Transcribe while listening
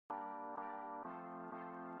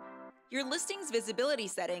Your listing's visibility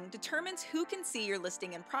setting determines who can see your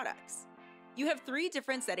listing and products. You have 3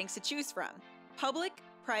 different settings to choose from: public,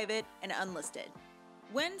 private, and unlisted.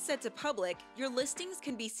 When set to public, your listings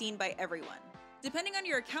can be seen by everyone. Depending on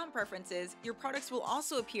your account preferences, your products will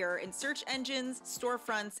also appear in search engines,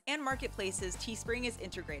 storefronts, and marketplaces Teespring is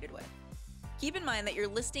integrated with. Keep in mind that your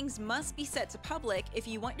listings must be set to public if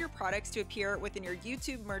you want your products to appear within your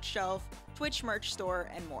YouTube merch shelf, Twitch merch store,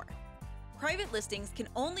 and more. Private listings can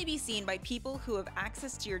only be seen by people who have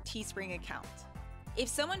access to your Teespring account. If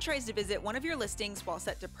someone tries to visit one of your listings while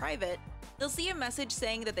set to private, they'll see a message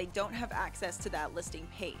saying that they don't have access to that listing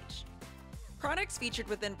page. Products featured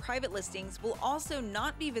within private listings will also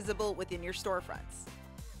not be visible within your storefronts.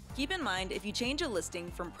 Keep in mind, if you change a listing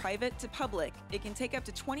from private to public, it can take up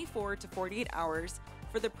to 24 to 48 hours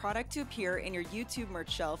for the product to appear in your YouTube merch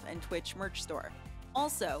shelf and Twitch merch store.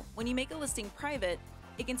 Also, when you make a listing private,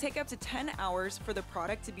 it can take up to 10 hours for the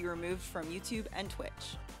product to be removed from YouTube and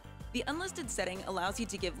Twitch. The unlisted setting allows you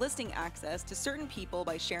to give listing access to certain people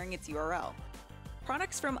by sharing its URL.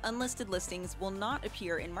 Products from unlisted listings will not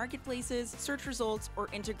appear in marketplaces, search results, or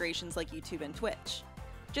integrations like YouTube and Twitch.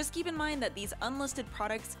 Just keep in mind that these unlisted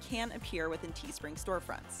products can appear within Teespring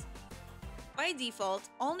storefronts. By default,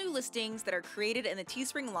 all new listings that are created in the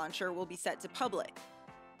Teespring launcher will be set to public.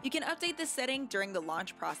 You can update this setting during the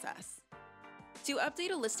launch process. To update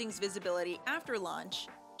a listing's visibility after launch,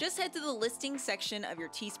 just head to the Listings section of your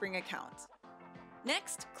Teespring account.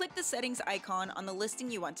 Next, click the settings icon on the listing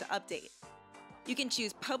you want to update. You can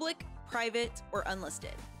choose public, private, or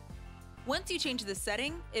unlisted. Once you change the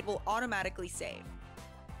setting, it will automatically save.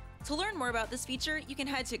 To learn more about this feature, you can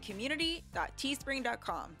head to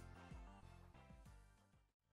community.teespring.com.